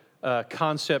yoke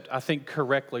concept, I think,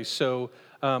 correctly. So,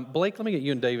 Blake, let me get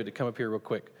you and David to come up here real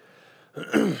quick.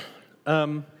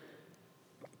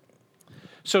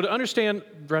 So to understand,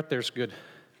 right there's good,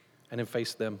 and then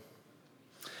face them.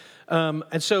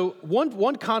 And so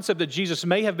one concept that Jesus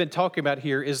may have been talking about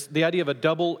here is the idea of a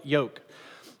double yoke.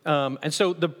 And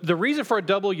so the reason for a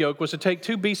double yoke was to take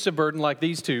two beasts of burden like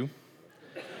these two,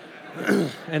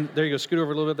 and there you go, scoot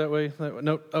over a little bit that way.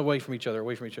 No, away from each other.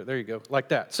 There you go, like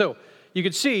that. So you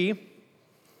could see,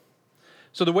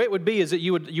 so the way it would be is that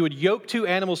you would yoke two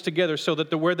animals together so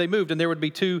that where they moved, and there would be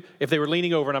two, if they were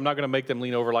leaning over, and I'm not going to make them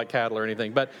lean over like cattle or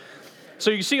anything, but so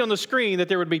you see on the screen that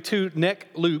there would be two neck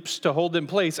loops to hold them in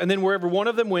place, and then wherever one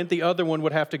of them went, the other one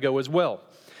would have to go as well.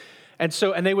 And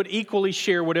they would equally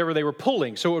share whatever they were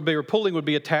pulling. So what they were pulling would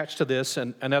be attached to this,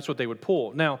 and that's what they would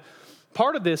pull. Now,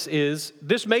 part of this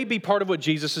may be part of what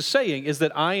Jesus is saying, is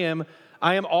that I am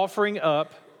offering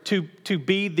up to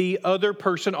be the other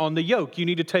person on the yoke. You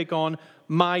need to take on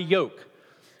my yoke.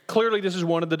 Clearly, this is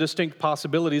one of the distinct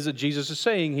possibilities that Jesus is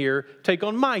saying here. Take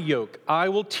on my yoke. I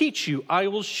will teach you. I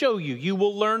will show you. You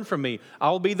will learn from me.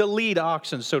 I'll be the lead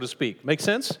oxen, so to speak. Make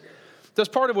sense? That's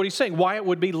part of what he's saying, why it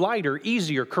would be lighter,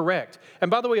 easier, correct.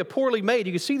 And by the way, a poorly made,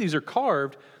 you can see these are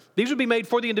carved. These would be made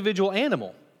for the individual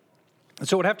animal. And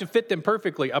so it would have to fit them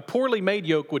perfectly. A poorly made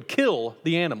yoke would kill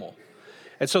the animal.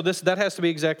 And so that has to be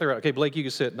exactly right. Okay, Blake, you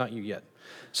can sit, not you yet.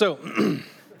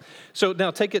 So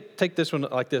now take this one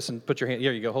like this and put your hand,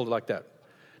 there you go, hold it like that.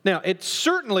 Now, it's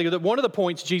certainly that one of the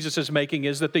points Jesus is making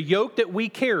is that the yoke that we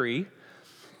carry,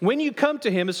 when you come to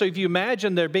him, and so if you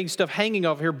imagine there being stuff hanging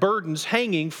off here, burdens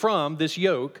hanging from this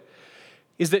yoke,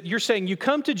 is that you're saying you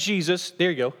come to Jesus,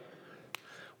 there you go,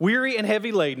 weary and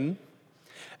heavy laden,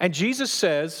 and Jesus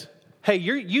says, hey,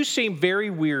 you seem very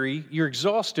weary, you're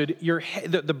exhausted,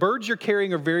 the burdens you're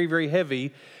carrying are very, very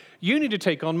heavy, you need to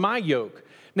take on my yoke.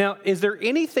 Now, is there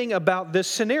anything about this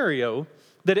scenario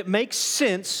that it makes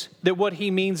sense that what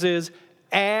he means is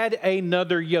add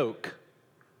another yoke?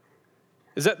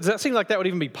 Does that seem like that would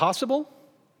even be possible?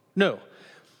 No.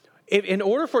 In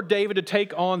order for David to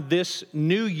take on this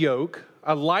new yoke,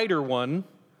 a lighter one,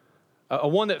 a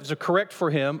one that's correct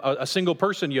for him, a single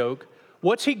person yoke,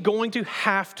 what's he going to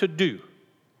have to do?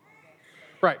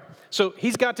 Right. So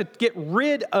he's got to get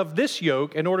rid of this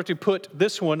yoke in order to put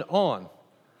this one on.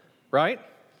 Right?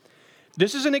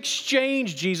 This is an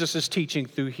exchange Jesus is teaching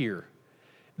through here.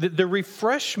 The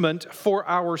refreshment for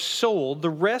our soul, the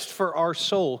rest for our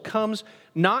soul, comes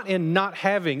not in not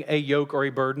having a yoke or a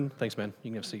burden. Thanks, man.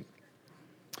 You can have a seat.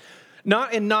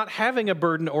 Not in not having a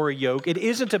burden or a yoke. It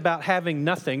isn't about having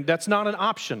nothing. That's not an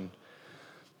option.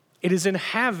 It is in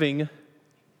having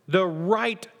the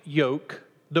right yoke,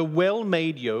 the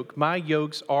well-made yoke. My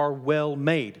yokes are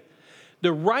well-made.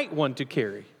 The right one to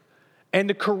carry. And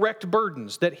the correct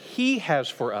burdens that he has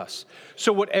for us.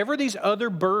 So whatever these other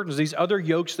burdens, these other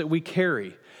yokes that we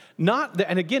carry,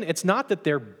 and again, it's not that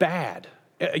they're bad.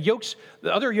 The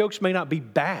other yokes may not be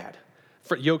bad.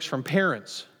 For yokes from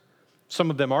parents, some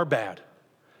of them are bad.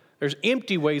 There's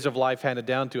empty ways of life handed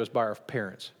down to us by our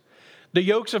parents. The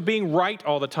yokes of being right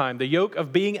all the time, the yoke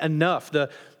of being enough, the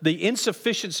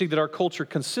insufficiency that our culture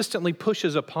consistently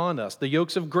pushes upon us, the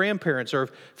yokes of grandparents or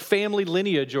of family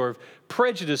lineage or of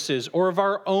prejudices or of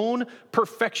our own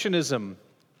perfectionism,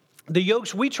 the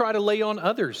yokes we try to lay on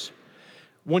others.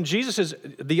 When Jesus is,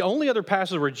 the only other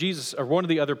passage where Jesus, or one of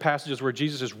the other passages where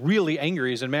Jesus is really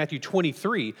angry is in Matthew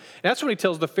 23. That's when he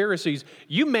tells the Pharisees,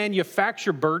 you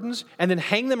manufacture burdens and then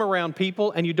hang them around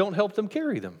people and you don't help them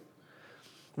carry them.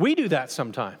 We do that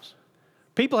sometimes.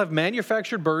 People have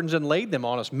manufactured burdens and laid them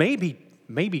on us.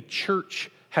 Maybe church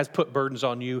has put burdens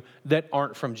on you that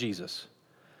aren't from Jesus.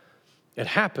 It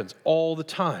happens all the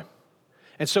time.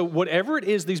 And so whatever it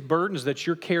is, these burdens that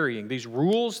you're carrying, these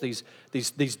rules, these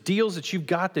deals that you've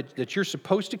got that you're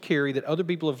supposed to carry that other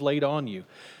people have laid on you,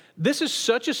 this is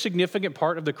such a significant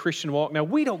part of the Christian walk. Now,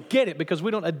 we don't get it because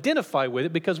we don't identify with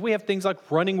it because we have things like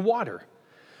running water.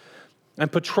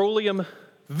 and petroleum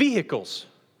vehicles.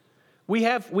 We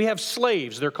have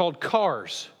slaves. They're called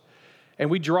cars. And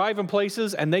we drive them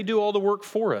places, and they do all the work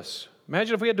for us.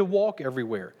 Imagine if we had to walk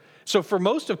everywhere. So for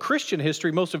most of Christian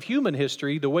history, most of human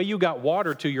history, the way you got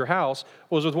water to your house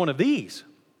was with one of these.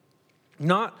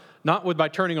 Not by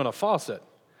turning on a faucet.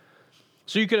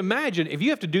 So you can imagine if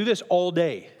you have to do this all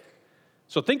day.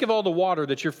 So think of all the water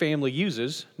that your family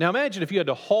uses. Now imagine if you had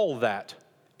to haul that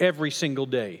every single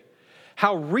day.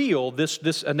 How real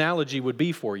this analogy would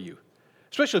be for you.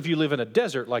 Especially if you live in a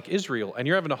desert like Israel and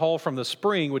you're having to haul from the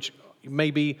spring, which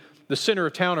may be the center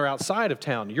of town or outside of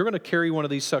town. You're going to carry one of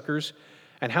these suckers,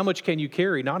 and how much can you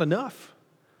carry? Not enough.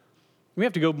 You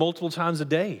have to go multiple times a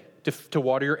day to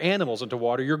water your animals and to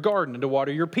water your garden and to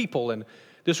water your people. And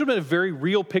this would have been a very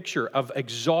real picture of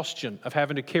exhaustion of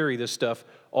having to carry this stuff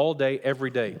all day, every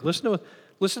day. Listen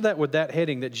to that with that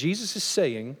heading that Jesus is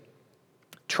saying,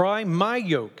 try my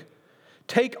yoke.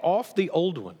 Take off the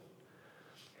old one.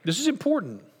 This is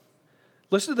important.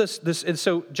 Listen to this. And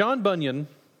so John Bunyan,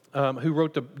 who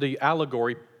wrote the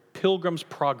allegory, Pilgrim's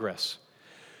Progress.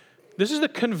 This is the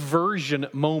conversion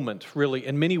moment, really,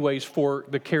 in many ways, for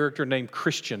the character named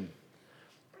Christian.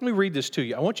 Let me read this to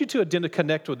you. I want you to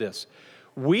connect with this.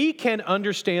 We can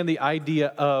understand the idea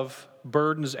of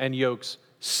burdens and yokes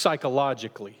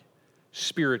psychologically,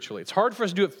 spiritually. It's hard for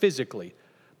us to do it physically,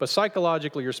 but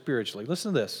psychologically or spiritually.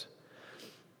 Listen to this.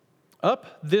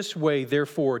 Up this way,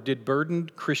 therefore, did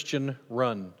burdened Christian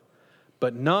run,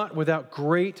 but not without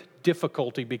great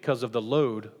difficulty because of the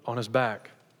load on his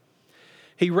back.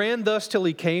 He ran thus till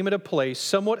he came at a place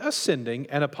somewhat ascending,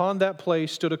 and upon that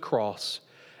place stood a cross,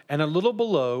 and a little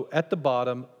below, at the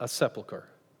bottom, a sepulchre.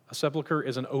 A sepulchre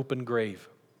is an open grave.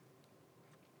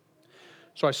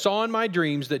 So I saw in my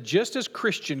dreams that just as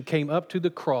Christian came up to the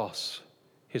cross,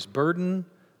 his burden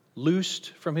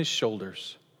loosed from his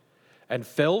shoulders, and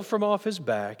fell from off his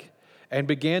back, and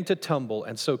began to tumble,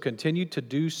 and so continued to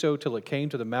do so till it came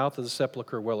to the mouth of the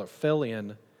sepulchre, where it fell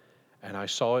in, and I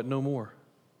saw it no more.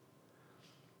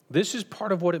 This is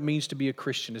part of what it means to be a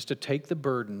Christian, is to take the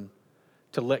burden,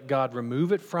 to let God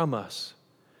remove it from us.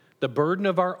 The burden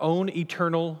of our own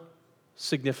eternal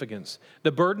significance,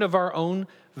 the burden of our own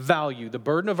value, the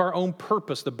burden of our own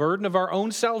purpose, the burden of our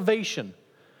own salvation.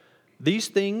 These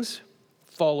things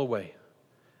fall away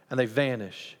and they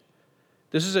vanish.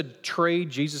 This is a trade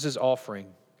Jesus is offering.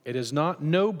 It is not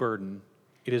no burden,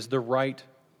 it is the right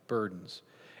burdens.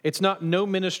 It's not no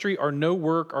ministry or no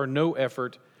work or no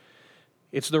effort.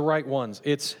 It's the right ones.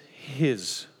 It's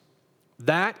His.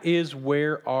 That is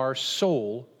where our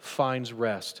soul finds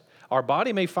rest. Our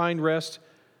body may find rest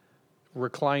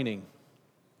reclining.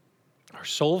 Our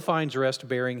soul finds rest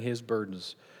bearing His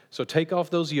burdens. So take off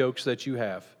those yokes that you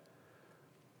have.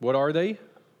 What are they?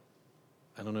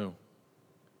 I don't know.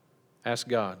 Ask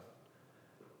God.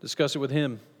 Discuss it with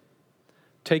Him.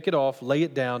 Take it off, lay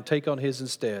it down, take on His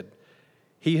instead.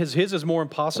 His is more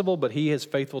impossible, but He is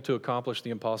faithful to accomplish the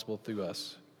impossible through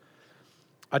us.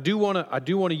 I do want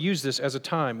to use this as a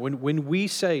time when we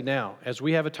say now, as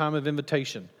we have a time of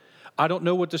invitation, I don't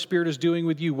know what the Spirit is doing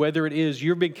with you, whether it is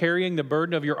you've been carrying the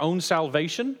burden of your own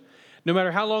salvation, no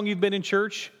matter how long you've been in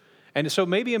church, and so it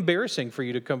may be embarrassing for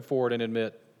you to come forward and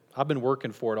admit, I've been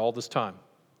working for it all this time.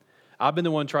 I've been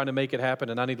the one trying to make it happen,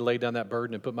 and I need to lay down that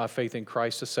burden and put my faith in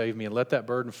Christ to save me and let that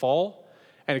burden fall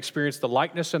and experience the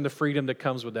lightness and the freedom that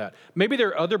comes with that. Maybe there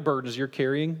are other burdens you're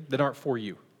carrying that aren't for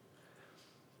you.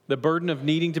 The burden of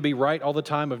needing to be right all the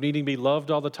time, of needing to be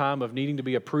loved all the time, of needing to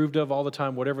be approved of all the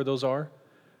time, whatever those are.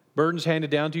 Burdens handed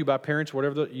down to you by parents,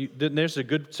 whatever. There's a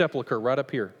good sepulcher right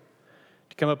up here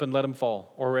to come up and let them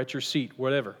fall, or at your seat,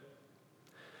 whatever.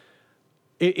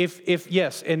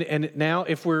 Yes, and now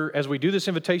as we do this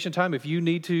invitation time, if you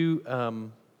need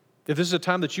to, if this is a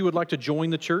time that you would like to join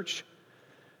the church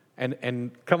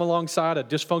and come alongside a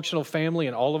dysfunctional family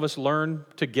and all of us learn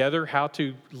together how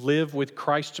to live with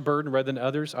Christ's burden rather than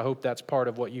others, I hope that's part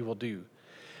of what you will do.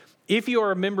 If you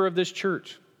are a member of this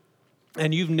church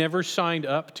and you've never signed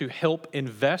up to help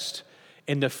invest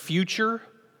in the future,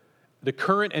 the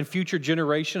current and future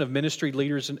generation of ministry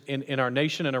leaders in our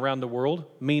nation and around the world,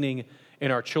 meaning in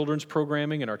our children's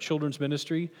programming and our children's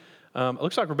ministry, it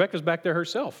looks like Rebecca's back there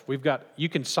herself. You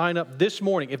can sign up this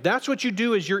morning. If that's what you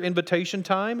do as your invitation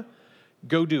time,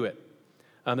 go do it.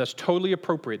 That's totally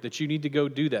appropriate that you need to go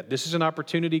do that. This is an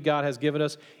opportunity God has given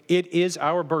us. It is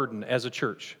our burden as a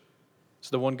church. It's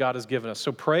the one God has given us.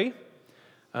 So pray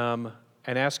and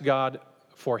ask God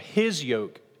for His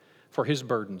yoke, for His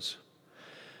burdens.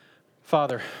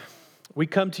 Father, we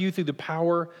come to you through the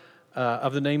power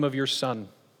of the name of your Son,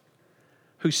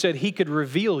 who said He could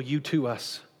reveal you to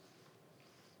us.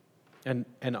 And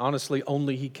honestly,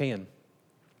 only He can.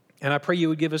 And I pray you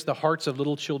would give us the hearts of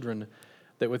little children,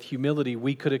 that with humility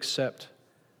we could accept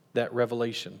that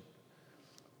revelation.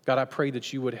 God, I pray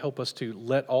that you would help us to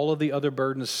let all of the other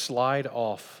burdens slide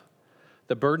off.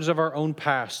 The burdens of our own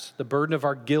past, the burden of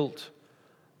our guilt,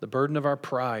 the burden of our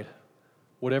pride.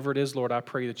 Whatever it is, Lord, I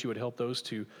pray that you would help those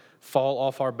to fall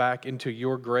off our back into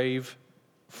your grave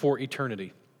for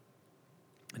eternity.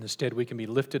 And instead we can be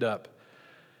lifted up,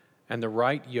 and the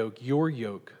right yoke, your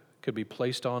yoke, could be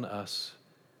placed on us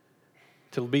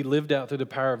to be lived out through the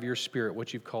power of your Spirit,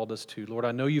 what you've called us to. Lord,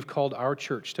 I know you've called our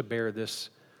church to bear this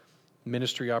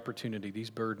ministry opportunity, these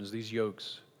burdens, these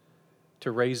yokes,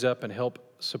 to raise up and help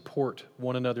support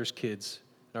one another's kids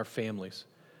and our families.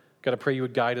 God, I pray you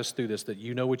would guide us through this, that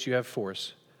you know what you have for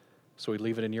us. So we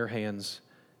leave it in your hands,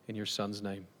 in your Son's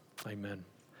name. Amen.